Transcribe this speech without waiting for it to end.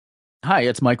Hi,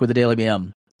 it's Mike with the Daily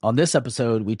BM. On this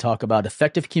episode, we talk about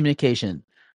effective communication,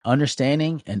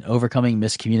 understanding, and overcoming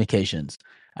miscommunications.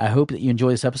 I hope that you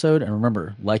enjoy this episode, and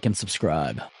remember, like and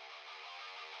subscribe.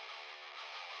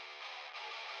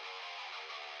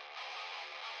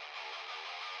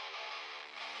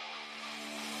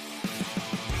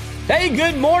 Hey,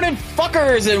 good morning,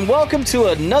 fuckers, and welcome to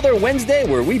another Wednesday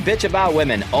where we bitch about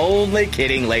women. Only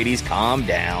kidding, ladies. Calm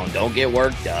down. Don't get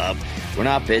worked up. We're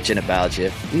not bitching about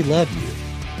you. We love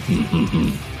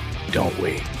you. Don't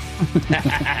we?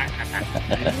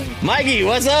 Mikey,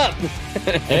 what's up?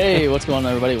 Hey, what's going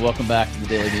on, everybody? Welcome back to the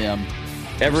Daily BM.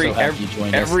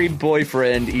 Every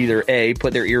boyfriend either A,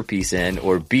 put their earpiece in,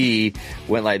 or B,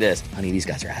 went like this. Honey, these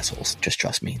guys are assholes. Just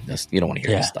trust me. You don't want to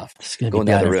hear this stuff. Go in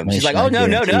the other room. She's like, oh,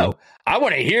 no. I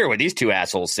want to hear what these two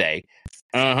assholes say.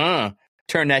 Turn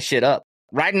that shit up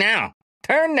right now.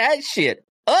 Turn that shit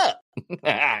up.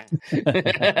 Because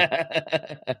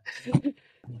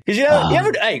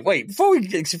hey, wait, before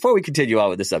we continue on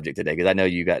with the subject today, because I know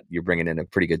you're bringing in a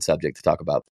pretty good subject to talk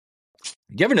about.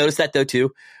 You ever notice that though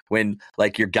too, when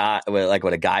like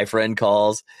when a guy friend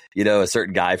calls, a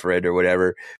certain guy friend or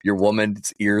whatever, your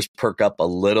woman's ears perk up a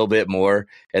little bit more,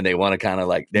 and they want to kind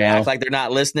of act like they're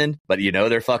not listening, but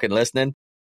they're fucking listening.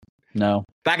 No,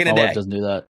 back in the my day, wife doesn't do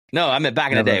that. No, I meant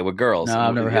back in the day with girls. No,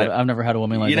 I've never had a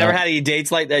woman like that. You never had any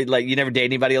dates like that? Like you never date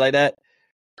anybody like that?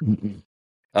 Mm-mm.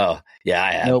 Oh yeah,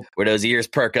 I have. Nope. Where those ears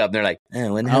perk up, and they're like,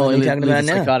 "When the hell are you talking about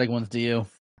now?" Psychotic ones to you.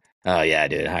 Oh yeah,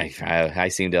 dude. I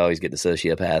seem to always get the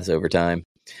sociopaths over time.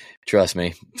 Trust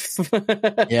me.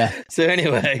 Yeah. So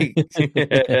anyway,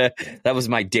 that was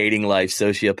my dating life,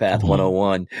 sociopath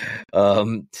 101.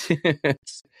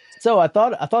 So I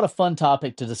thought a fun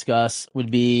topic to discuss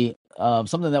would be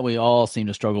something that we all seem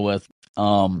to struggle with.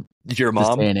 Your mom?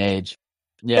 This day and age.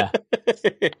 Yeah.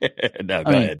 No,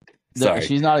 go ahead. Sorry.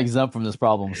 She's not exempt from this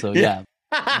problem. So yeah.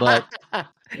 But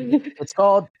it's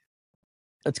called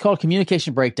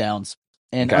communication breakdowns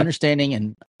and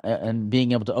understanding and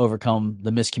being able to overcome the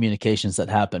miscommunications that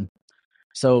happen.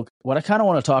 So what I kind of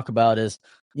want to talk about is,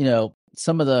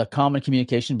 some of the common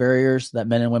communication barriers that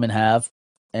men and women have,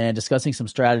 and discussing some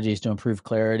strategies to improve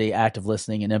clarity, active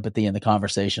listening, and empathy in the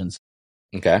conversations.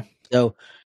 Okay. So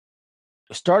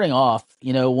starting off,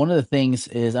 one of the things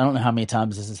is, I don't know how many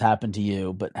times this has happened to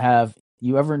you, but have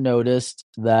you ever noticed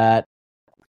that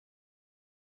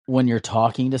when you're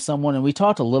talking to someone, and we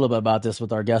talked a little bit about this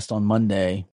with our guest on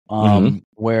Monday,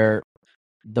 where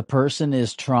the person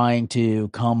is trying to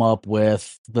come up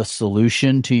with the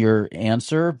solution to your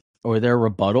answer or their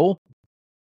rebuttal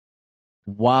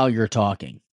while you're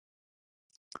talking.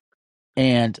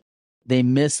 And they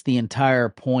miss the entire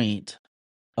point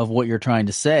of what you're trying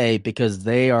to say because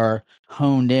they are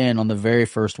honed in on the very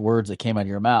first words that came out of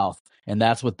your mouth. And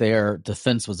that's what their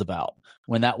defense was about,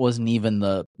 when that wasn't even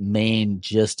the main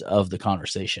gist of the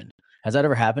conversation. Has that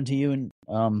ever happened to you in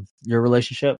your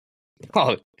relationship?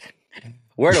 Oh,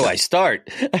 where do I start?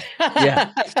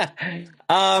 Yeah.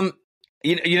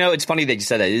 It's funny that you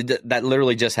said that. That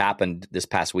literally just happened this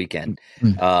past weekend.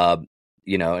 I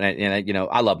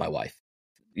love my wife.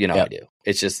 I do.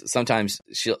 It's just sometimes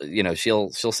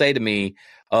she'll say to me,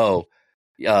 "Oh,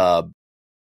 you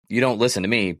don't listen to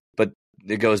me," but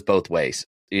it goes both ways.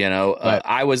 Right.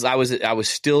 I was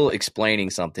still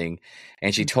explaining something,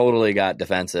 and she totally got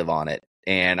defensive on it,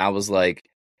 and I was like,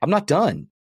 "I'm not done."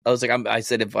 I was like, I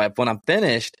said, when I'm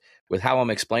finished with how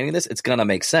I'm explaining this, it's gonna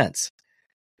make sense.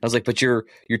 I was like, but you're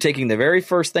taking the very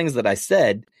first things that I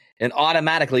said and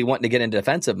automatically wanting to get into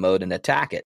defensive mode and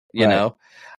attack it.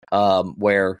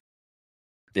 Where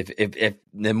if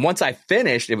then once I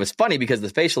finished, it was funny because the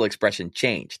facial expression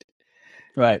changed.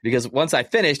 Right. Because once I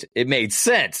finished, it made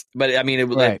sense. But I mean,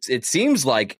 it seems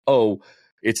like,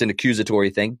 it's an accusatory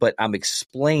thing, but I'm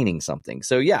explaining something.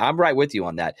 So yeah, I'm right with you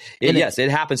on that. Yes, it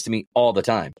happens to me all the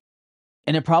time.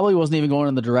 And it probably wasn't even going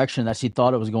in the direction that she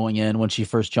thought it was going in when she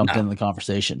first jumped into the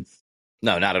conversation.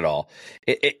 No, not at all.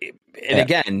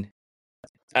 Again,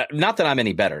 not that I'm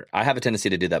any better. I have a tendency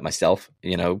to do that myself,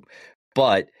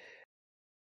 but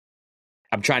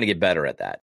I'm trying to get better at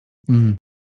that. Mm-hmm.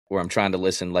 Where I'm trying to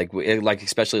listen, like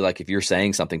especially like if you're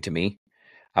saying something to me,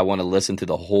 I want to listen to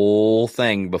the whole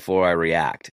thing before I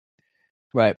react.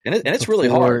 Right. And it's really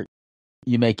hard.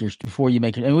 Before you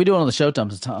make it, and we do it on the show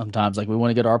sometimes, like we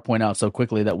want to get our point out so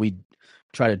quickly that we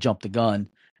try to jump the gun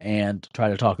and try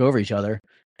to talk over each other,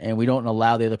 and we don't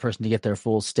allow the other person to get their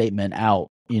full statement out,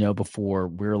 before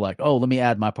we're like, oh, let me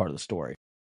add my part of the story.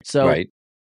 So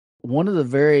one of the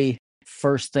very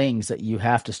first things that you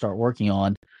have to start working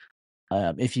on,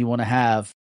 if you want to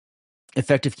have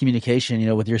effective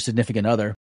communication, with your significant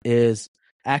other, is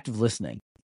active listening.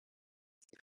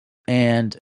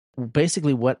 And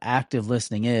basically what active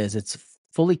listening is, it's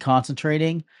fully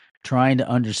concentrating, trying to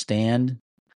understand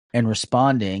and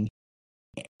responding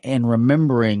and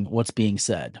remembering what's being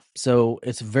said. So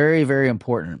it's very, very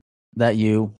important that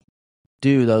you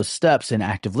do those steps in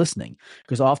active listening,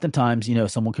 because oftentimes,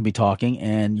 someone can be talking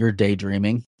and you're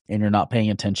daydreaming and you're not paying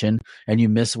attention and you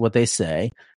miss what they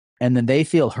say. And then they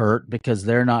feel hurt because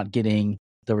they're not getting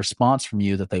the response from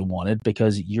you that they wanted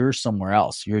because you're somewhere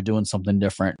else. You're doing something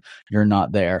different. You're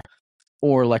not there.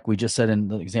 Or like we just said in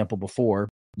the example before,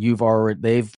 they're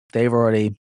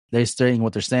saying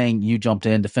what they're saying. You jumped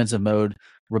in defensive mode,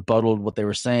 rebutted what they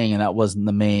were saying, and that wasn't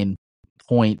the main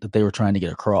point that they were trying to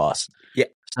get across. Yeah.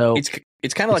 So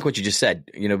it's kind of like what you just said,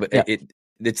 but yeah.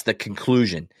 it's the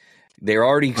conclusion. They're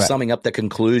already summing up the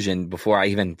conclusion before I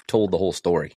even told the whole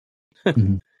story.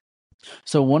 Mm-hmm.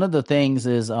 So one of the things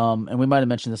is, and we might have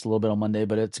mentioned this a little bit on Monday,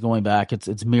 but it's going back.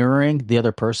 It's mirroring the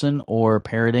other person or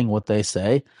parroting what they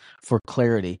say for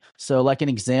clarity. So, like an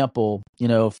example,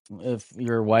 if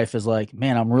your wife is like,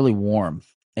 "Man, I'm really warm,"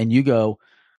 and you go,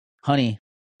 "Honey,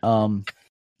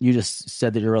 you just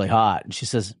said that you're really hot," and she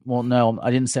says, "Well, no, I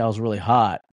didn't say I was really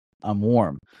hot. I'm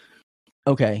warm."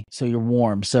 Okay, so you're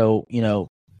warm. So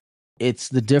it's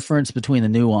the difference between the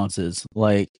nuances.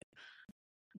 Like,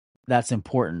 that's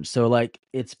important. So like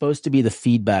it's supposed to be the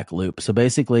feedback loop. So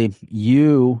basically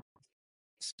you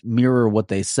mirror what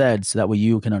they said so that way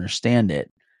you can understand it.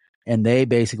 And they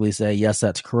basically say, yes,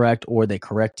 that's correct, or they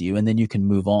correct you, and then you can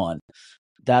move on.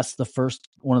 That's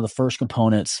one of the first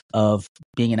components of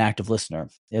being an active listener.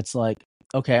 It's like,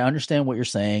 okay, I understand what you're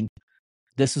saying.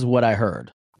 This is what I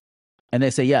heard. And they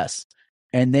say yes.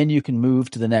 And then you can move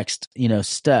to the next,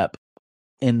 step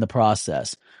in the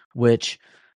process, which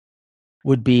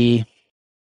would be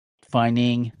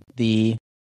finding the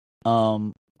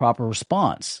proper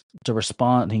response to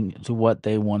responding to what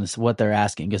they want is what they're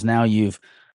asking, because now you've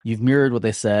mirrored what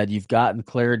they said, you've gotten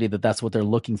clarity that that's what they're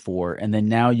looking for, and then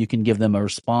now you can give them a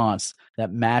response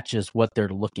that matches what they're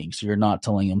looking, so you're not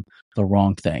telling them the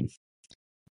wrong thing.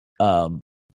 And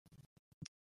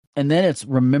then it's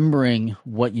remembering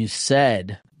what you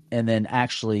said and then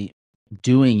actually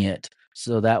doing it,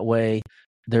 so that way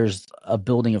there's a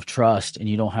building of trust and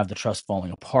you don't have the trust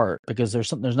falling apart, because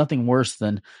there's nothing worse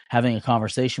than having a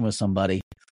conversation with somebody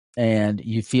and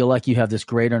you feel like you have this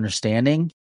great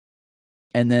understanding,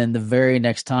 and then the very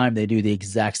next time they do the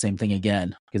exact same thing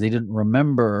again because they didn't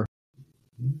remember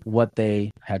what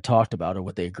they had talked about or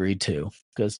what they agreed to.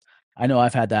 Because I know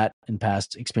I've had that in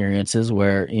past experiences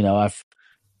where I've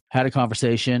had a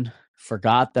conversation,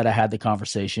 forgot that I had the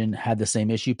conversation, had the same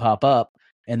issue pop up,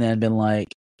 and then been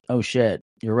like, oh shit,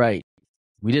 you're right,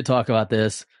 we did talk about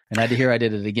this, and I did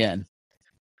it again.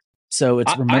 So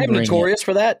it's I am remembering notorious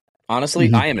for that. Honestly,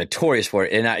 Mm-hmm. I am notorious for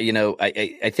it. And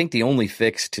I think the only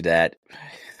fix to that,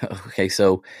 okay,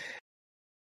 so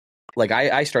like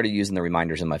I started using the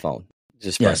reminders in my phone.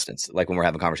 Just for instance, like when we're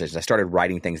having conversations, I started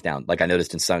writing things down. Like I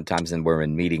noticed sometimes when we're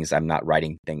in meetings, I'm not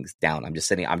writing things down. I'm just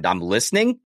sitting, I'm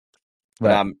listening,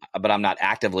 but I'm not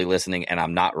actively listening, and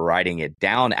I'm not writing it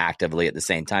down actively at the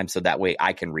same time. So that way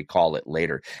I can recall it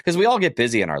later, because we all get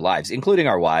busy in our lives, including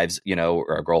our wives,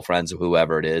 or our girlfriends, or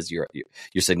whoever it is, your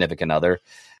significant other.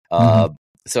 Mm-hmm.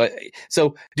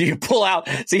 So do you pull out?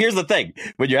 See, here's the thing: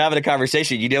 when you're having a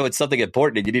conversation, it's something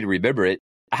important and you need to remember it.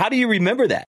 How do you remember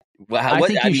that? I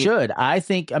think you should.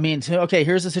 Okay,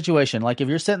 here's the situation. Like if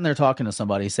you're sitting there talking to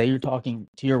somebody, say you're talking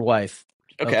to your wife,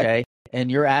 okay,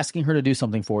 and you're asking her to do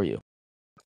something for you,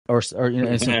 or it's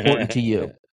important to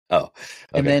you. Oh, okay.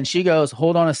 And then she goes,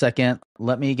 hold on a second,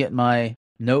 let me get my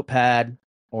notepad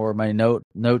or my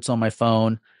notes on my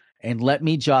phone and let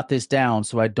me jot this down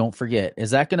so I don't forget.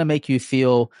 Is that going to make you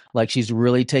feel like she's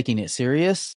really taking it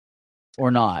serious or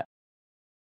not?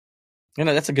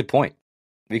 That's a good point,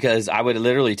 because I would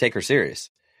literally take her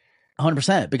serious.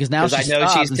 100%, because now I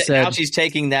know she's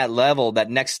taking that level,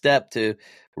 that next step to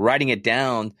writing it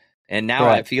down, and now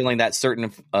I'm feeling that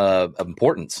certain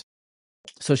importance.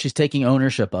 So she's taking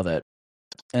ownership of it.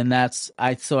 And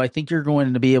I think you're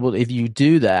going to be able to, if you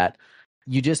do that,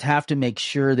 you just have to make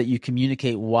sure that you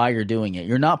communicate why you're doing it.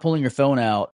 You're not pulling your phone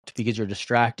out because you're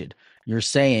distracted. You're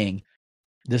saying,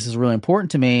 this is really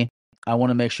important to me. I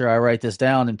want to make sure I write this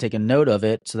down and take a note of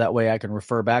it so that way I can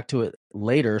refer back to it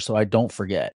later so I don't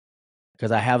forget,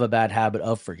 because I have a bad habit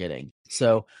of forgetting.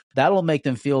 So that'll make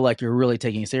them feel like you're really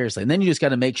taking it seriously. And then you just got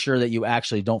to make sure that you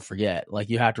actually don't forget. Like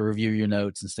you have to review your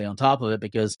notes and stay on top of it,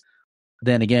 because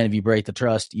then again, if you break the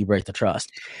trust, you break the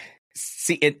trust.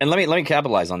 See, and let me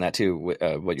capitalize on that too,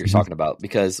 what you're talking about,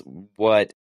 because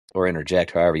or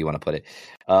interject, however you want to put it.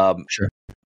 Sure.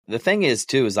 The thing is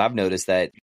too, is I've noticed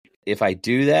that if I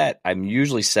do that, I'm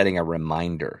usually setting a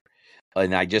reminder,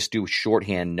 and I just do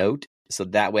shorthand note. So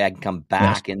that way I can come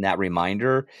back in that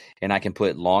reminder and I can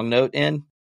put long note in,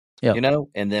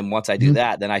 and then once I do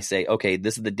that, then I say, okay,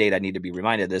 this is the date I need to be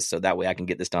reminded of this. So that way I can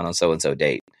get this done on so-and-so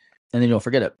date. And then you don't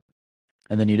forget it.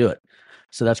 And then you do it.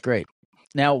 So that's great.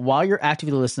 Now, while you're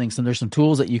actively listening, there's some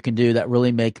tools that you can do that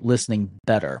really make listening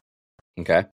better.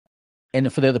 Okay.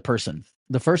 And for the other person,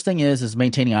 the first thing is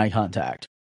maintaining eye contact.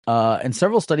 In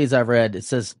several studies I've read, it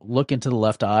says look into the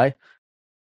left eye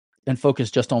and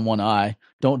focus just on one eye.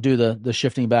 Don't do the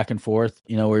shifting back and forth,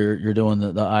 where you're doing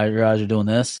the eye, your eyes are doing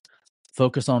this.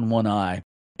 Focus on one eye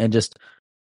and just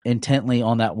intently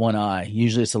on that one eye.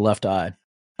 Usually it's the left eye.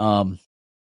 And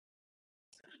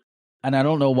I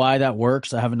don't know why that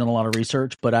works. I haven't done a lot of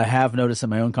research, but I have noticed in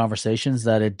my own conversations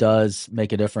that it does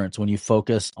make a difference when you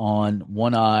focus on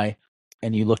one eye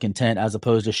and you look intent as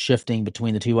opposed to shifting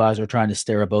between the two eyes or trying to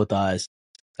stare at both eyes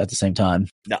at the same time.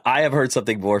 Now, I have heard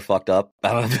something more fucked up.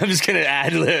 I'm just going to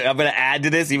add. I'm going to add to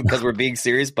this, even because we're being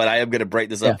serious. But I am going to break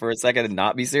this up for a second and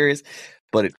not be serious.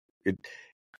 But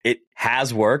it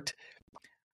has worked.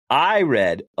 I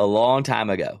read a long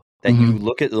time ago that you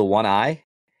look at the one eye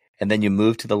and then you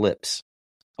move to the lips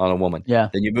on a woman. Yeah.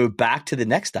 Then you move back to the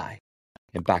next eye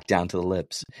and back down to the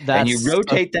lips. And you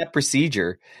rotate that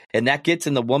procedure, and that gets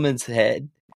in the woman's head.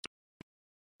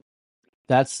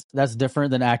 That's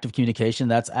different than active communication.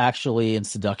 That's actually in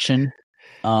seduction.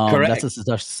 Correct. That's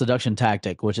a seduction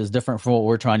tactic, which is different from what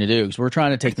we're trying to do, because we're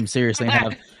trying to take them seriously and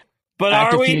have but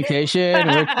active communication.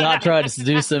 We're not trying to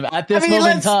seduce them at this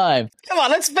moment in time. Come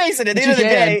on, let's face it. At the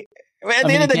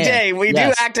end of the day, we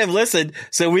do active listen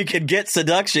so we can get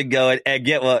seduction going and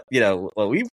get what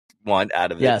we want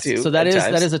out of it too. So that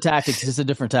is a tactic. It's just a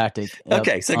different tactic. Yep.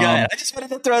 Okay, so go ahead. I just wanted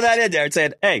to throw that in there and say,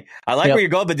 hey, I like where you're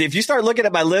going, but if you start looking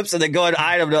at my lips and then going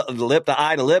eye to lip to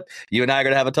eye to lip, you and I are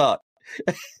going to have a talk.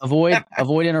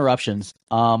 Avoid interruptions.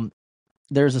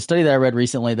 There's a study that I read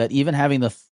recently that even having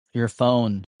your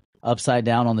phone upside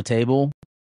down on the table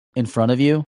in front of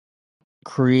you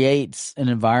creates an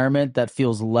environment that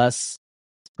feels less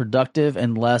productive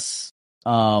and less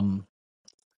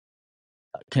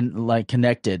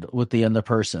connected with the other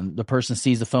person. The person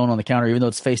sees the phone on the counter, even though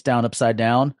it's face down, upside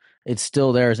down, it's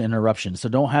still there as an interruption. So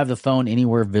don't have the phone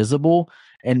anywhere visible,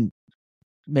 and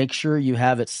make sure you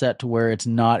have it set to where it's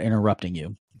not interrupting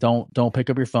you. Don't pick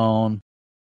up your phone.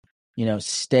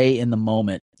 Stay in the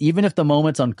moment. Even if the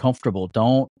moment's uncomfortable,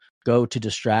 don't go to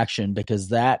distraction, because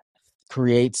that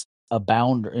creates a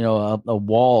boundary, a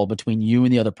wall between you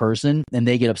and the other person, and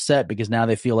they get upset because now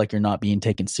they feel like you're not being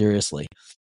taken seriously.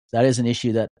 That is an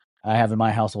issue that I have in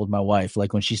my household with my wife.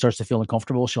 Like when she starts to feel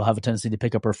uncomfortable, she'll have a tendency to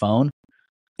pick up her phone,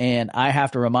 and I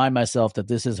have to remind myself that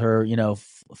this is her,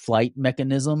 flight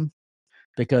mechanism,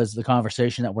 because the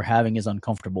conversation that we're having is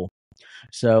uncomfortable.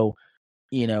 So,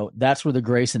 that's where the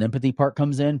grace and empathy part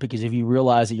comes in, because if you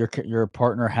realize that your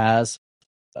partner has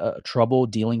trouble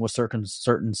dealing with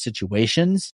certain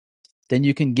situations, then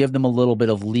you can give them a little bit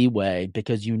of leeway,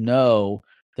 because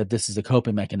that this is a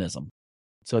coping mechanism.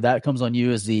 So that comes on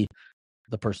you as the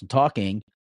person talking,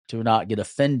 to not get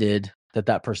offended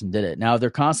that person did it. Now, if they're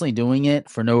constantly doing it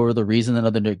for no other reason than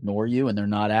other than to ignore you, and they're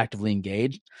not actively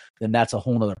engaged, then that's a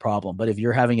whole nother problem. But if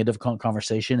you're having a difficult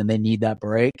conversation and they need that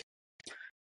break,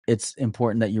 it's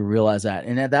important that you realize that.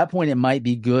 And at that point, it might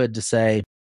be good to say,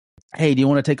 hey, do you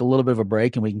want to take a little bit of a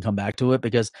break and we can come back to it?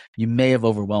 Because you may have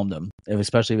overwhelmed them,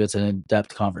 especially if it's an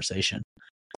in-depth conversation.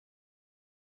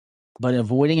 But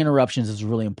avoiding interruptions is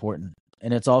really important.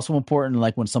 And it's also important,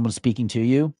 like when someone's speaking to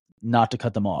you, not to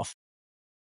cut them off.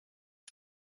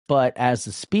 But as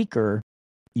the speaker,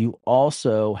 you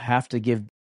also have to give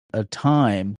a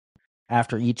time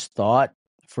after each thought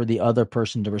for the other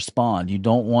person to respond. You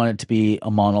don't want it to be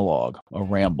a monologue, a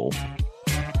ramble.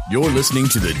 You're listening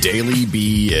to the Daily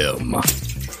BM.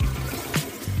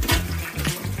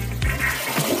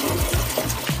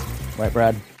 Right,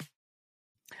 Brad?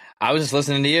 I was just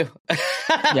listening to you.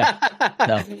 Yeah.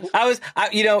 No.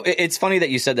 It's funny that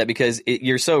you said that, because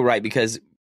you're so right, because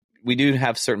we do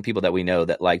have certain people that we know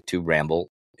that like to ramble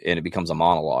and it becomes a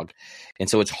monologue. And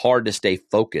so it's hard to stay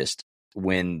focused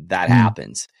when that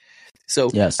happens. So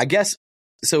yes. I guess,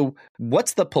 so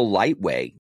what's the polite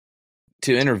way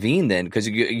to intervene then? Because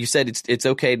you said it's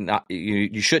okay to not,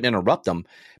 you shouldn't interrupt them,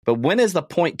 but when is the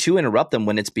point to interrupt them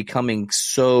when it's becoming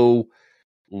so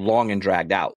long and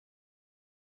dragged out?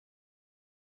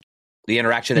 The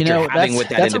interaction that you're having with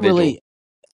that individual.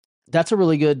 That's a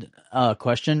really good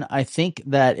question. I think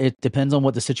that it depends on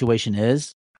what the situation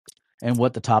is and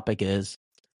what the topic is.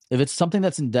 If it's something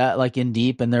that's in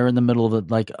deep and they're in the middle of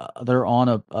they're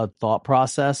on a thought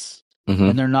process,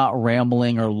 and they're not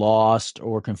rambling or lost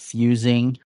or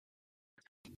confusing,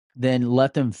 then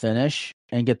let them finish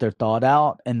and get their thought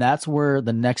out. And that's where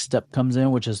the next step comes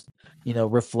in, which is,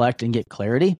 reflect and get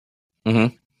clarity.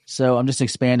 Mm-hmm. So I'm just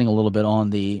expanding a little bit on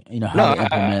the, how to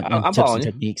implement and I'm tips and following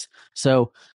you. techniques.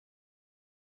 So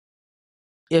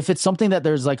if it's something that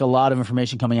there's like a lot of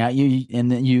information coming at you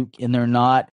and they're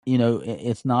not,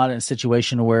 it's not a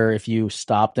situation where if you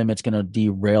stop them, it's going to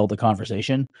derail the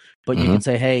conversation, but you can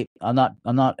say, hey, I'm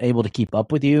not able to keep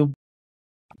up with you.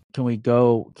 Can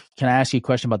I ask you a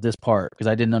question about this part? Because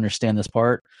I didn't understand this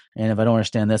part. And if I don't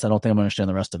understand this, I don't think I'm going to understand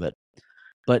the rest of it.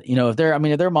 But, if they're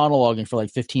monologuing for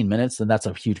like 15 minutes, then that's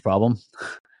a huge problem.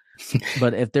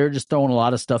 But if they're just throwing a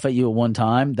lot of stuff at you at one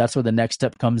time, that's where the next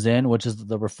step comes in, which is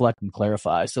the reflect and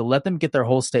clarify. So let them get their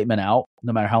whole statement out,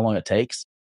 no matter how long it takes.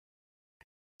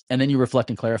 And then you reflect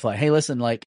and clarify. Hey, listen,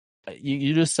 like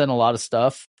you just sent a lot of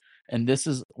stuff, and this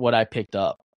is what I picked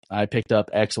up. I picked up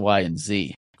X, Y, and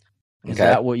Z. Is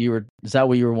that what you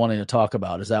were wanting to talk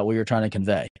about? Is that what you're trying to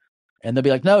convey? And they'll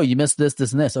be like, no, you missed this,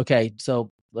 this, and this. Okay, so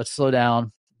let's slow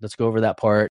down. Let's go over that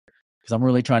part because I'm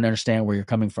really trying to understand where you're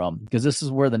coming from. Because this is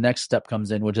where the next step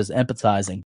comes in, which is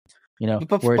empathizing.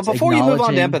 Where it's before you move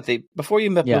on to empathy,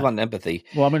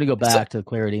 well, I'm going to go back to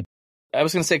clarity. I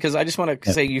was going to say, because I just want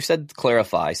to say, you said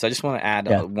clarify, so I just want to add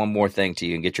one more thing to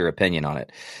you and get your opinion on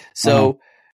it. So.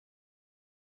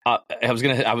 I was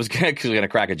gonna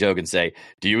crack a joke and say,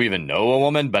 do you even know a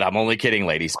woman? But I'm only kidding,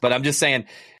 ladies. But I'm just saying,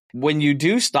 when you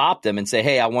do stop them and say,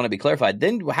 hey, I want to be clarified,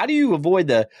 then how do you avoid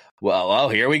the, well,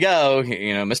 here we go,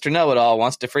 Mr. Know-it-all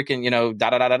wants to freaking,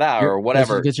 or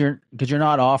whatever. Because you're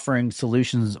not offering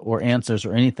solutions or answers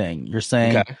or anything. You're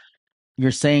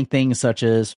saying things such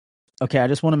as, okay, I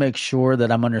just want to make sure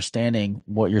that I'm understanding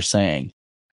what you're saying.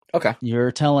 Okay.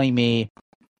 You're telling me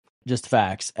just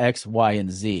facts, X, Y,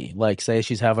 and Z. Like, say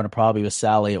she's having a problem with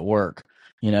Sally at work,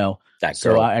 That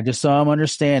so girl. I'm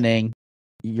understanding.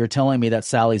 You're telling me that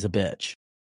Sally's a bitch,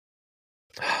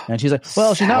 and she's like,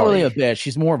 well, she's not really a bitch.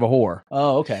 She's more of a whore.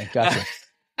 Oh, okay, gotcha.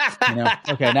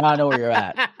 Okay, now I know where you're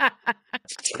at.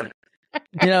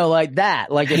 Like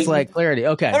that. Like it's like clarity.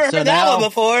 Okay, I've never heard that one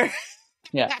before.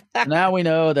 Yeah. Now we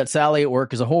know that Sally at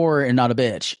work is a whore and not a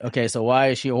bitch. Okay, so why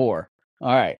is she a whore?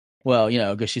 All right. Well,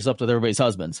 because she slept with everybody's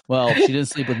husbands. Well, she didn't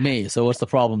sleep with me, so what's the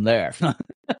problem there?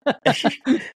 But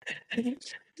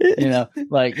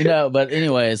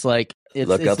anyways, like it's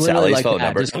look up literally Sally's like phone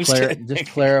that. number. Just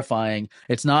clarifying.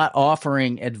 It's not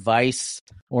offering advice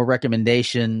or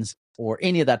recommendations or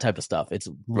any of that type of stuff. It's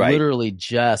literally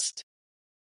just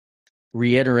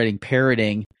reiterating,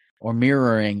 parroting, or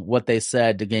mirroring what they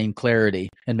said to gain clarity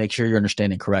and make sure you're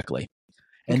understanding correctly.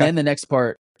 And then the next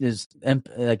part is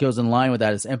that goes in line with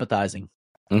that is empathizing,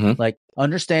 like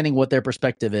understanding what their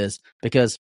perspective is,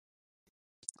 because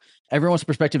everyone's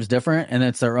perspective is different and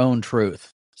it's their own truth.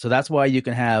 So that's why you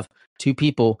can have two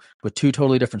people with two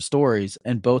totally different stories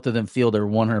and both of them feel they're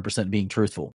 100% being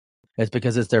truthful. It's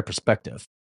because it's their perspective.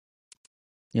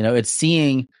 It's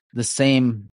seeing the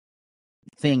same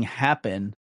thing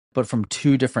happen, but from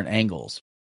two different angles.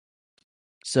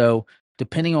 So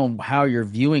depending on how you're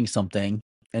viewing something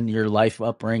and your life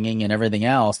upbringing and everything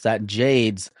else, that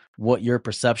jades what your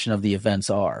perception of the events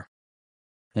are.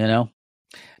 Yeah,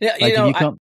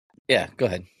 yeah, go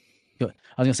ahead. I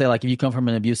was gonna say, like, if you come from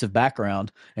an abusive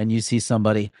background and you see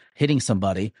somebody hitting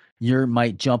somebody, you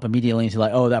might jump immediately into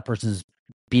like, oh, that person's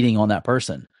beating on that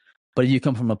person. But if you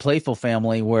come from a playful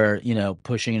family where,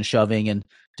 pushing and shoving and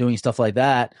doing stuff like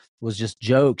that was just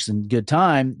jokes and good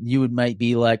time, you might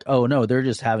be like, oh no, they're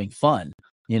just having fun,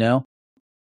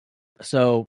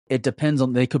 So it depends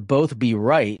on, they could both be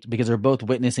right because they're both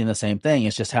witnessing the same thing.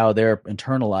 It's just how they're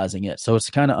internalizing it. So it's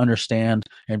to kind of understand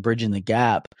and bridging the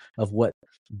gap of what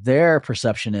their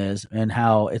perception is and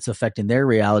how it's affecting their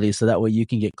reality. So that way you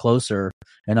can get closer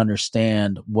and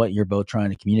understand what you're both trying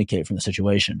to communicate from the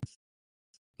situation.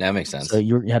 That makes sense. So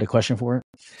you had a question for it?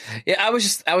 Yeah, I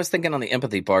was thinking on the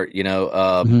empathy part,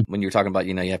 when you were talking about,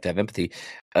 you have to have empathy.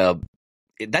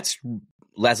 That's,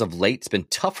 as of late, it's been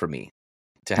tough for me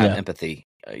to have empathy.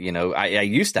 I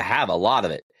used to have a lot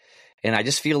of it, and I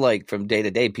just feel like from day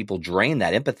to day, people drain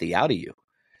that empathy out of you.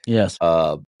 Yes.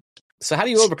 So how do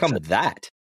you overcome that?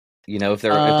 If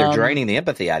they're draining the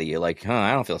empathy out of you, like,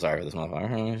 I don't feel sorry for this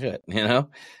motherfucker. Shit,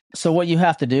 So what you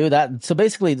have to do we'll just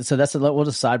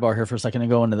sidebar here for a second and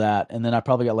go into that. And then I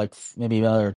probably got like maybe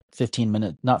another 15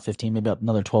 minutes, not 15, maybe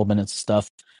another 12 minutes of stuff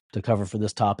to cover for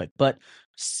this topic. But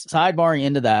sidebarring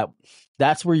into that,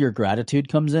 that's where your gratitude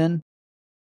comes in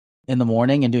the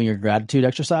morning and doing your gratitude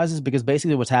exercises, because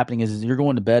basically what's happening is you're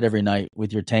going to bed every night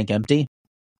with your tank empty.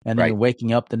 And then you're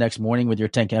waking up the next morning with your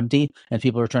tank empty and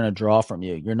people are trying to draw from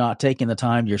you. You're not taking the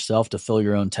time yourself to fill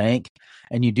your own tank.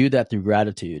 And you do that through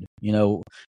gratitude,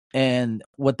 and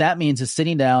what that means is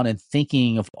sitting down and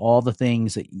thinking of all the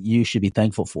things that you should be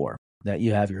thankful for, that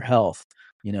you have your health,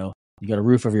 you got a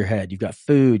roof over your head, you've got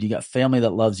food, you got family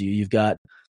that loves you, you've got,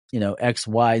 X,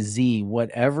 Y, Z,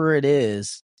 whatever it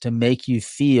is to make you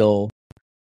feel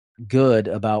good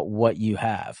about what you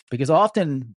have. Because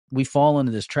often we fall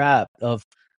into this trap of,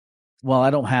 well, I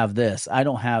don't have this, I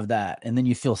don't have that. And then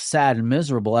you feel sad and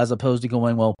miserable as opposed to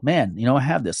going, well, man, I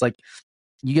have this. Like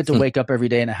you get to wake up every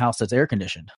day in a house that's air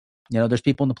conditioned. There's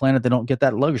people on the planet that don't get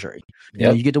that luxury.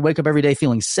 You get to wake up every day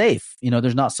feeling safe.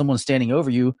 There's not someone standing over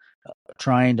you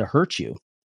trying to hurt you.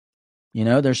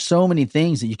 There's so many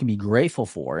things that you can be grateful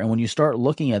for. And when you start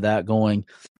looking at that going,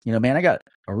 man, I got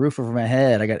a roof over my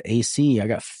head. I got AC. I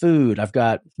got food. I've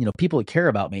got, people that care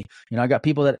about me. I got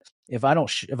people that if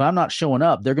I'm not showing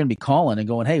up, they're going to be calling and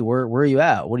going, hey, where are you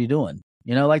at? What are you doing?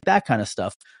 Like that kind of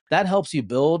stuff. That helps you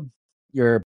build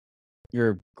your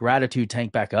gratitude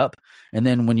tank back up. And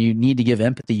then when you need to give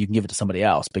empathy, you can give it to somebody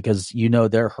else because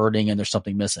they're hurting and there's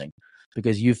something missing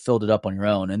because you've filled it up on your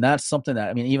own. And that's something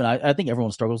that, even I think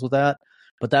everyone struggles with that,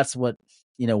 but that's what,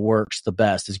 works the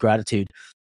best is gratitude.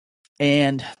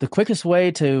 And the quickest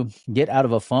way to get out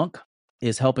of a funk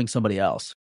is helping somebody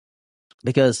else,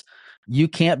 because you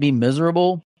can't be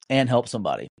miserable and help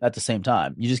somebody at the same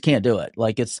time. You just can't do it.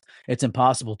 Like it's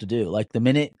impossible to do. Like the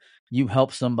minute you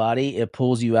help somebody, it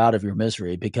pulls you out of your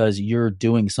misery because you're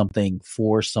doing something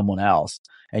for someone else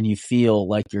and you feel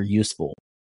like you're useful.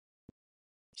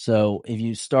 So if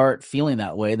you start feeling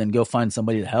that way, then go find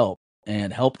somebody to help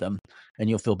and help them, and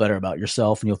you'll feel better about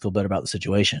yourself and you'll feel better about the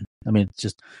situation.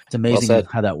 It's amazing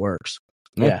how that works.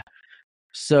 Yeah.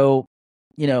 So,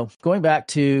 going back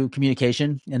to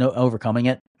communication and overcoming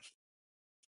it.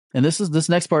 And this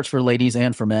next part's for ladies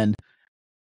and for men.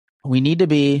 We need to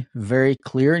be very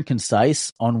clear and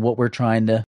concise on what we're trying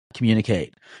to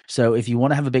communicate. So if you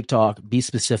want to have a big talk, be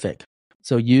specific.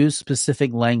 So use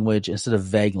specific language instead of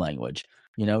vague language.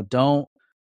 Don't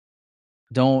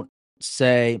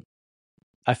say,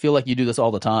 I feel like you do this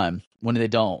all the time when they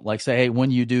don't. Like say, hey,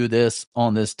 when you do this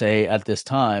on this day at this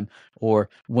time, or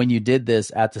when you did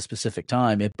this at the specific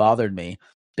time, it bothered me,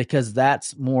 because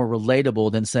that's more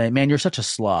relatable than saying, man, you're such a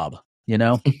slob.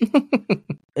 When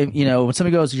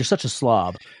somebody goes, you're such a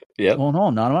slob. Yeah. Well, no,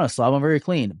 I'm not. I'm not a slob. I'm very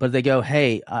clean. But they go,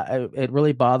 hey, it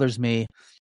really bothers me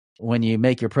when you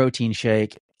make your protein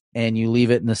shake and you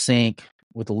leave it in the sink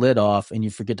with the lid off and you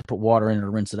forget to put water in it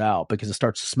or rinse it out because it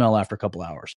starts to smell after a couple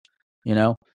hours.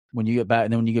 When you get back,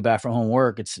 and then when you get back from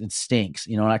work, it stinks.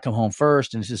 And I come home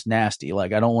first and it's just nasty.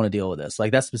 Like I don't want to deal with this.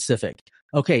 Like that's specific.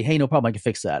 Okay, hey, no problem. I can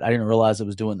fix that. I didn't realize it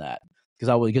was doing that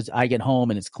because I get home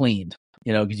and it's cleaned.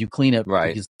 Because you clean it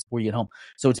right before you get home.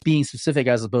 So it's being specific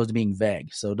as opposed to being vague.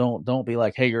 So don't be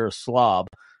like, hey, you're a slob,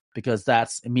 because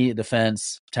that's immediate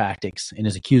defense tactics and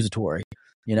is accusatory.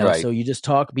 Right. So you just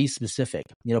be specific.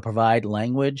 Provide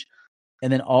language,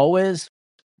 and then always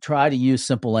try to use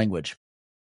simple language.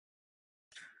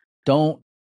 Don't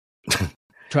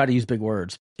try to use big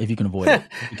words if you can avoid it,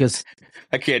 because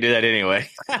I can't do that anyway.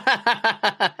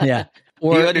 Yeah.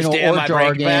 Or, do you understand my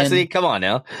brain capacity? Come on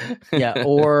now. Yeah.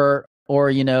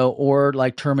 Or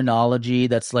like terminology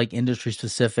that's like industry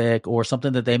specific or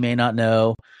something that they may not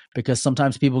know, because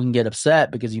sometimes people can get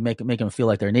upset because you make them feel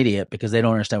like they're an idiot because they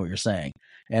don't understand what you're saying.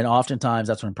 And oftentimes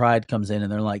that's when pride comes in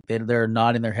and they're like, they're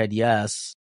nodding their head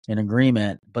yes in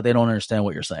agreement, but they don't understand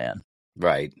what you're saying.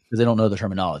 Right. Because they don't know the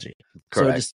terminology. Correct.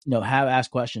 So just, ask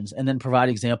questions and then provide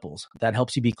examples. That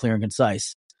helps you be clear and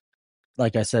concise.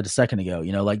 Like I said a second ago,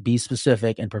 like be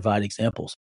specific and provide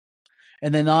examples.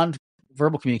 And then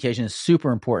non-verbal communication is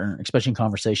super important, especially in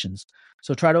conversations.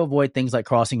 So try to avoid things like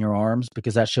crossing your arms,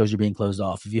 because that shows you're being closed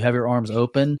off. If you have your arms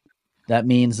open, that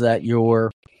means that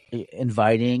you're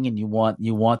inviting and you want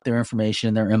their information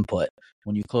and their input.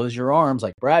 When you close your arms,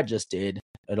 like Brad just did,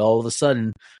 it all of a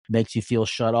sudden makes you feel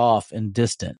shut off and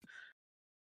distant.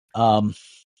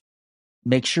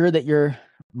 Make sure that you're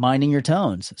minding your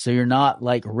tones. So you're not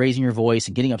like raising your voice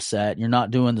and getting upset. You're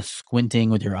not doing the squinting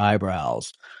with your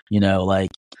eyebrows. Like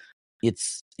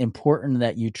it's important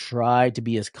that you try to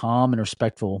be as calm and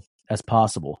respectful as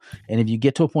possible. And if you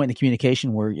get to a point in the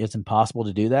communication where it's impossible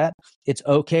to do that, it's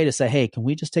okay to say, hey, can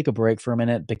we just take a break for a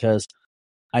minute? Because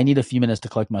I need a few minutes to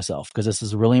collect myself, because this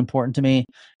is really important to me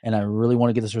and I really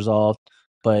want to get this resolved,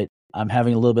 but I'm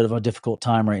having a little bit of a difficult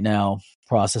time right now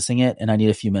processing it and I need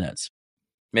a few minutes.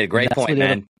 Made a great point,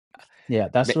 man.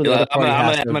 That's where the other party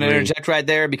has to agree. I'm going to interject right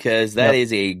there, because that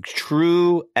is a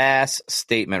true ass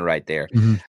statement right there.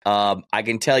 Mm-hmm. I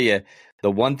can tell you,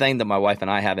 The one thing that my wife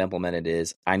and I have implemented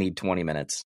is I need 20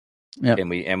 minutes. Yep. And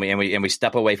we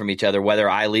step away from each other, whether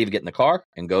I leave, get in the car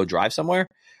and go drive somewhere,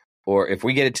 or if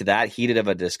we get into that heated of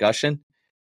a discussion,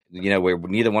 where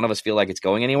neither one of us feel like it's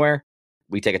going anywhere,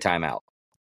 we take a timeout.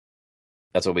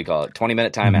 That's what we call it.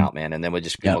 20-minute timeout, man. And then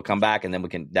we'll come back, and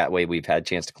then that way we've had a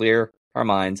chance to clear our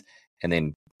minds and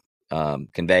then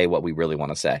convey what we really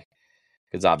want to say.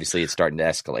 Because obviously it's starting to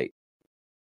escalate.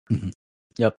 Mm-hmm.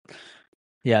 Yep.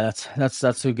 Yeah, that's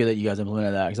so good that you guys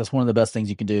implemented that, because that's one of the best things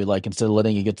you can do. Like, instead of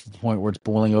letting it get to the point where it's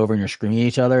boiling over and you're screaming at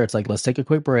each other, it's like, let's take a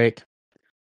quick break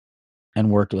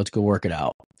and let's go work it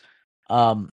out.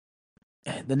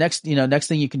 The next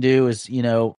thing you can do is,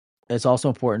 it's also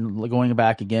important, going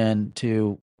back again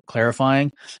to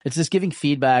clarifying. It's just giving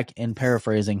feedback and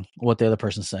paraphrasing what the other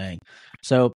person's saying.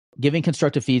 So giving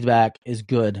constructive feedback is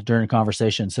good during a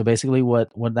conversation. So basically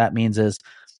what that means is,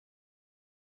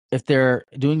 if they're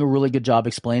doing a really good job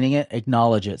explaining it,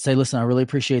 acknowledge it. Say, listen, I really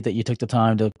appreciate that you took the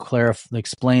time to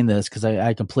explain this, because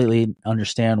I completely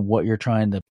understand what you're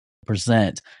trying to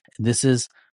present. This is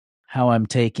how I'm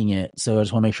taking it. So I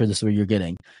just want to make sure this is what you're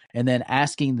getting. And then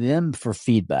asking them for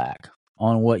feedback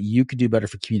on what you could do better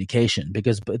for communication,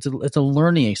 because it's a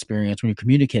learning experience when you're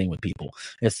communicating with people.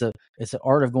 It's the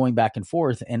art of going back and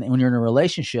forth. And when you're in a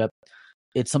relationship,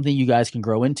 it's something you guys can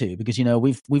grow into, because,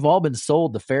 we've all been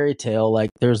sold the fairy tale, like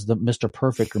there's the Mr.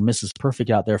 Perfect or Mrs. Perfect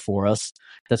out there for us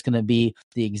that's going to be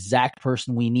the exact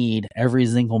person we need every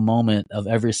single moment of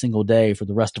every single day for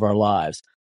the rest of our lives.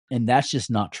 And that's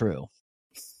just not true.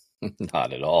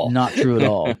 Not at all. Not true at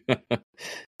all.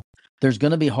 There's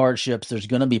going to be hardships. There's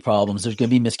going to be problems. There's going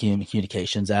to be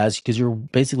miscommunications, because you're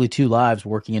basically two lives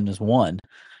working in as one.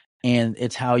 And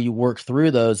it's how you work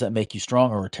through those that make you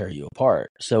stronger or tear you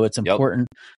apart. So it's important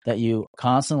that you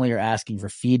constantly are asking for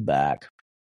feedback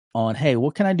on, hey,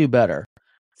 what can I do better?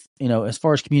 As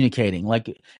far as communicating,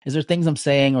 like, is there things I'm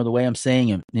saying or the way I'm saying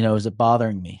it, is it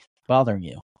bothering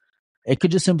you? It could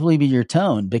just simply be your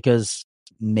tone, because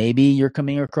maybe you're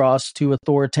coming across too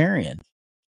authoritarian.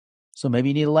 So maybe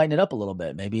you need to lighten it up a little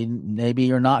bit. Maybe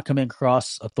you're not coming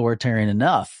across authoritarian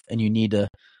enough, and you need to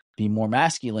be more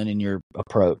masculine in your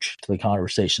approach to the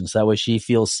conversation. So that way she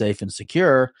feels safe and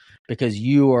secure, because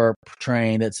you are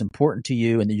portraying that's important to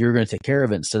you and that you're going to take care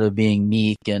of it, instead of being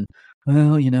meek and,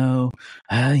 well,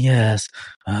 yes,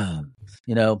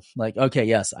 like, okay,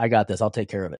 yes, I got this. I'll take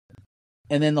care of it.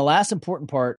 And then the last important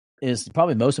part is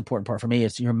probably the most important part for me.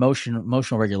 It's your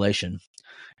emotional regulation.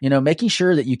 Making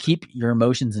sure that you keep your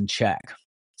emotions in check.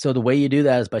 So the way you do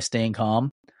that is by staying calm,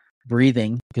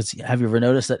 breathing, because have you ever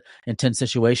noticed that in tense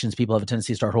situations, people have a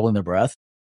tendency to start holding their breath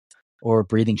or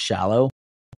breathing shallow?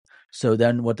 So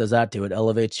then what does that do? It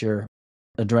elevates your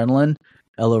adrenaline,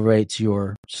 elevates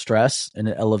your stress, and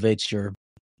it elevates your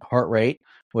heart rate,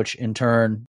 which in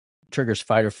turn triggers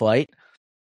fight or flight.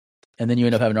 And then you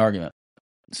end up having an argument.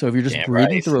 So if you're just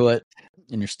breathing through it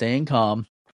and you're staying calm,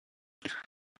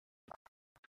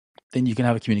 then you can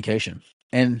have a communication.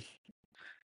 And,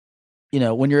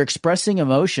 when you're expressing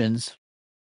emotions,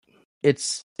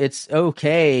 it's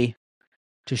okay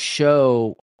to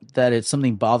show that it's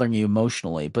something bothering you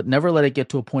emotionally, but never let it get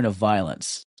to a point of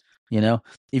violence.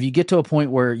 If you get to a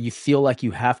point where you feel like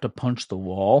you have to punch the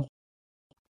wall,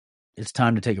 it's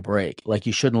time to take a break. Like,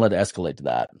 you shouldn't let it escalate to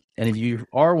that. And if you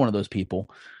are one of those people,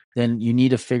 then you need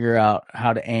to figure out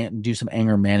how to do some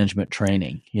anger management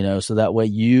training, so that way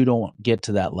you don't get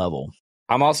to that level.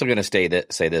 I'm also going to say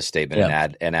this statement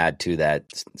and add to that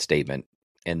statement.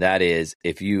 And that is,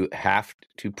 if you have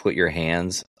to put your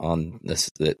hands on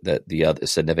the other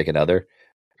significant other,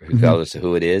 regardless of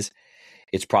who it is,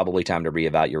 it's probably time to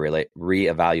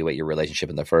reevaluate your relationship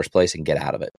in the first place and get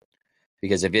out of it.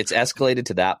 Because if it's escalated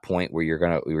to that point where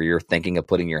you're thinking of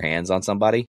putting your hands on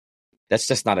somebody, that's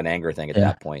just not an anger thing at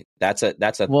that point. That's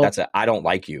a I don't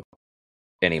like you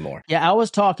anymore. Yeah, I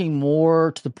was talking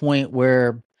more to the point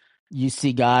where you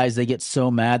see guys, they get so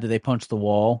mad that they punch the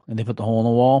wall and they put the hole in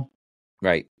the wall.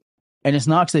 Right. And it's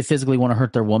not because they physically want to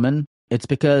hurt their woman. It's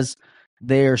because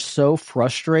they're so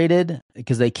frustrated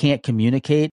because they can't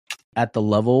communicate at the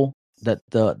level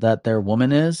that their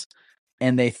woman is.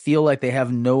 And they feel like they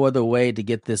have no other way to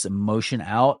get this emotion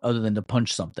out other than to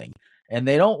punch something. And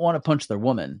they don't want to punch their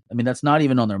woman. I mean, that's not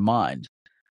even on their mind.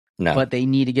 No. But they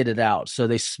need to get it out. So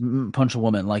they punch a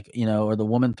woman, like, or the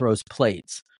woman throws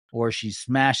plates, or she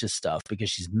smashes stuff because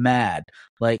she's mad.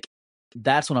 Like,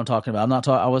 that's what I'm talking about.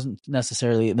 I wasn't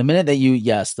necessarily the minute that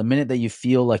you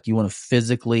feel like you want to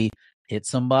physically hit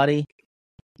somebody,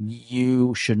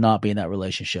 you should not be in that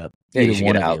relationship. Yeah, you should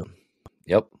get out.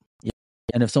 Yep.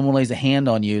 And if someone lays a hand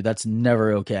on you, that's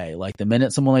never okay. Like, the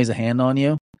minute someone lays a hand on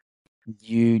you,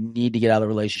 you need to get out of the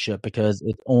relationship because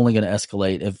it's only going to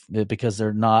escalate because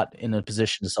they're not in a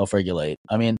position to self-regulate.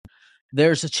 I mean,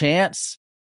 there's a chance,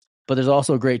 but there's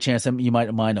also a great chance that you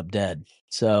might wind up dead.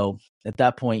 So at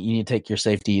that point, you need to take your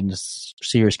safety into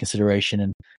serious consideration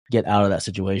and get out of that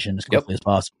situation as quickly as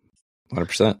possible.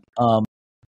 100%.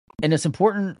 And it's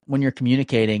important when you're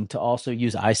communicating to also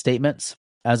use I statements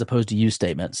as opposed to you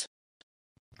statements.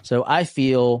 So I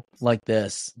feel like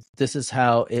this. This is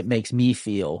how it makes me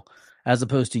feel, as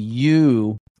opposed to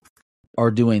you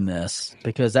are doing this,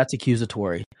 because that's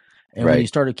accusatory. And when you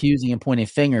start accusing and pointing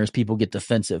fingers, people get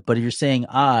defensive. But if you're saying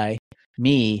I,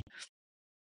 me,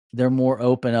 they're more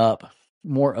open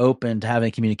to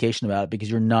having communication about it because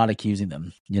you're not accusing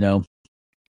them,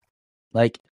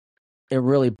 Like, it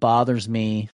really bothers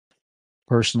me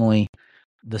personally,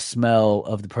 the smell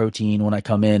of the protein when I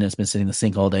come in and it's been sitting in the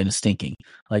sink all day and it's stinking.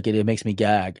 Like, it makes me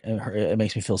gag. It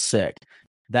makes me feel sick.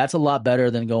 That's a lot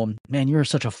better than going, man, you're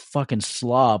such a fucking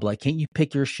slob. Like, can't you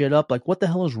pick your shit up? Like, what the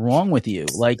hell is wrong with you?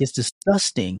 Like, it's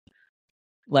disgusting.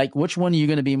 Like, which one are you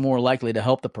going to be more likely to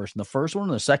help the person? The first one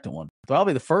or the second one?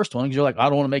 Probably the first one, because you're like, I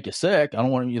don't want to make you sick. I don't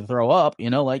want you to throw up.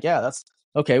 Like, yeah, that's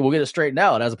okay. We'll get it straightened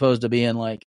out, as opposed to being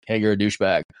like, hey, you're a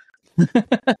douchebag.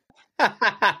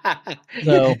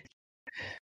 So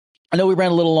I know we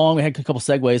ran a little long. We had a couple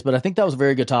segues, but I think that was a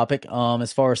very good topic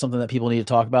as far as something that people need to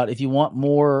talk about. If you want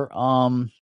more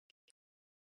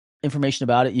information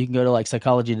about it, you can go to like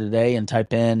Psychology Today and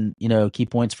type in, key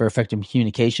points for effective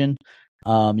communication.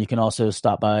 You can also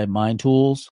stop by Mind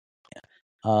Tools,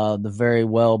 the Very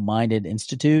Well Minded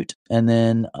Institute, and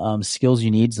then Skills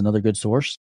You Need is another good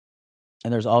source.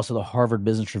 And there's also the Harvard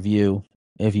Business Review.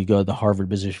 If you go to the Harvard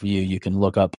Business Review, you can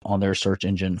look up on their search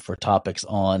engine for topics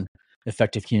on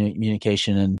effective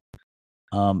communication and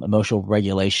emotional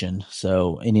regulation.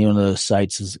 So any one of those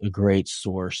sites is a great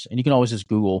source. And you can always just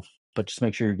Google, but just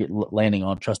make sure you're landing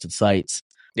on trusted sites.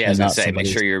 Yeah, I was going to say, make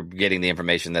sure you're getting the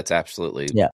information that's absolutely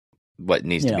what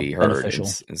needs to be heard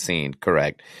and seen.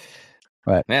 Correct.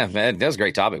 Right. Man, that was a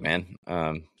great topic, man.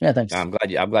 Yeah, thanks. I'm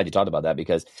glad you talked about that,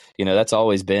 because, that's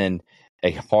always been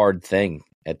a hard thing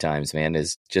at times, man,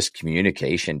 is just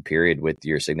communication, period, with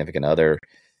your significant other,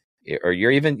 or your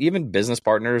even business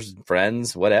partners,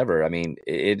 friends, whatever. I mean,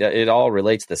 it all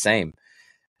relates the same.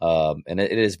 And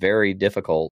it is very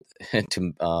difficult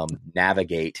to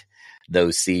navigate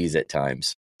those seas at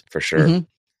times, for sure. Mm-hmm.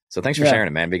 So thanks for sharing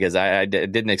it, man, because I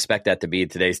didn't expect that to be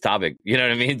today's topic. You know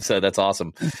what I mean? So that's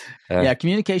awesome.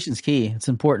 Communication is key. It's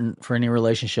important for any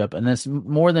relationship. And it's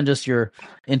more than just your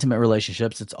intimate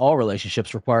relationships. It's all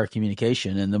relationships require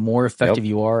communication. And the more effective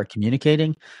you are at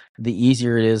communicating, the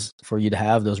easier it is for you to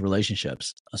have those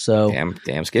relationships. So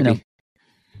damn Skippy.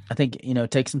 I think,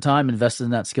 take some time, invest in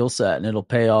that skill set, and it'll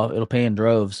pay off. It'll pay in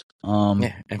droves.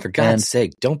 And for God's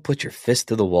sake, don't put your fist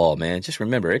to the wall, man. Just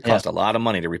remember, it cost a lot of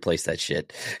money to replace that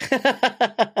shit.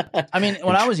 I mean,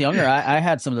 when I was younger, I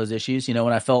had some of those issues,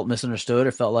 when I felt misunderstood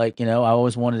or felt like, I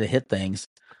always wanted to hit things.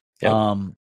 Yep.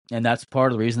 And that's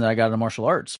part of the reason that I got into martial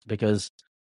arts, because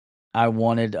I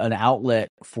wanted an outlet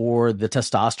for the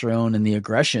testosterone and the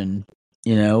aggression,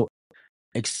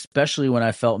 especially when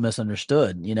I felt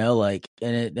misunderstood, and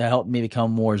it helped me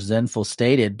become more zenful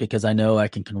stated, because I know I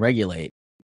can regulate.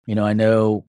 I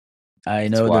know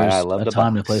there's a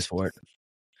time and a place for it.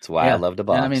 That's why I love to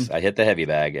box. I hit the heavy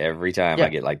bag every time I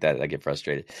get like that. I get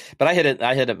frustrated, but I hit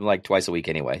it like twice a week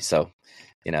anyway. So,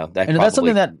 that's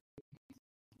something that.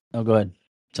 Oh, go ahead.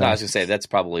 No, I was gonna say that's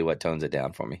probably what tones it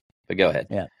down for me. But go ahead.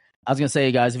 Yeah. I was going to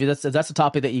say, guys, if that's a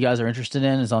topic that you guys are interested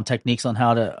in, is on techniques on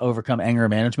how to overcome anger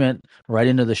management, right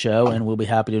into the show, and we'll be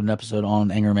happy to do an episode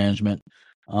on anger management,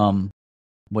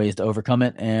 ways to overcome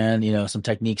it, and some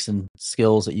techniques and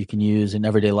skills that you can use in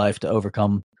everyday life to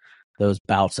overcome those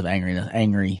bouts of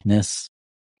angriness.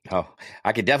 Oh,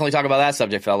 I could definitely talk about that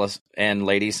subject, fellas and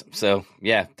ladies. So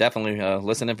yeah, definitely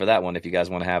listen in for that one if you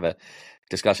guys want to have a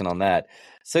discussion on that.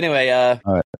 So anyway, all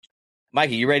right.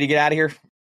 Mikey, you ready to get out of here?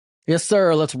 Yes,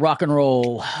 sir. Let's rock and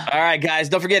roll. All right, guys.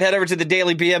 Don't forget, head over to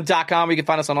thedailybm.com where you can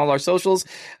find us on all our socials.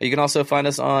 You can also find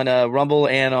us on Rumble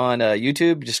and on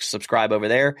YouTube. Just subscribe over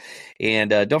there. And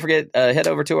don't forget, head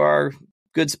over to our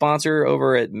good sponsor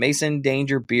over at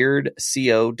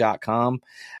masondangerbeardco.com.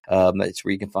 It's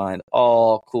where you can find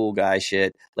all cool guy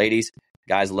shit. Ladies,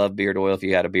 guys love beard oil if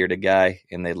you got a bearded guy,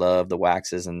 and they love the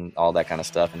waxes and all that kind of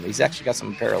stuff. And he's actually got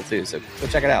some apparel too, so go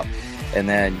check it out. And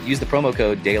then use the promo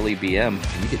code DailyBM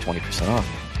and you get 20% off.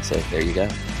 So there you go.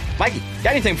 Mikey,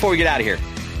 got anything before we get out of here?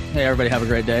 Hey, everybody, have a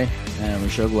great day. And we're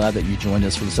so glad that you joined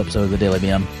us for this episode of the Daily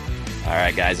BM. All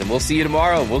right, guys, and we'll see you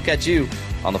tomorrow. We'll catch you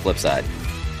on the flip side.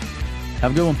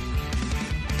 Have a good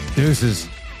one. Deuces.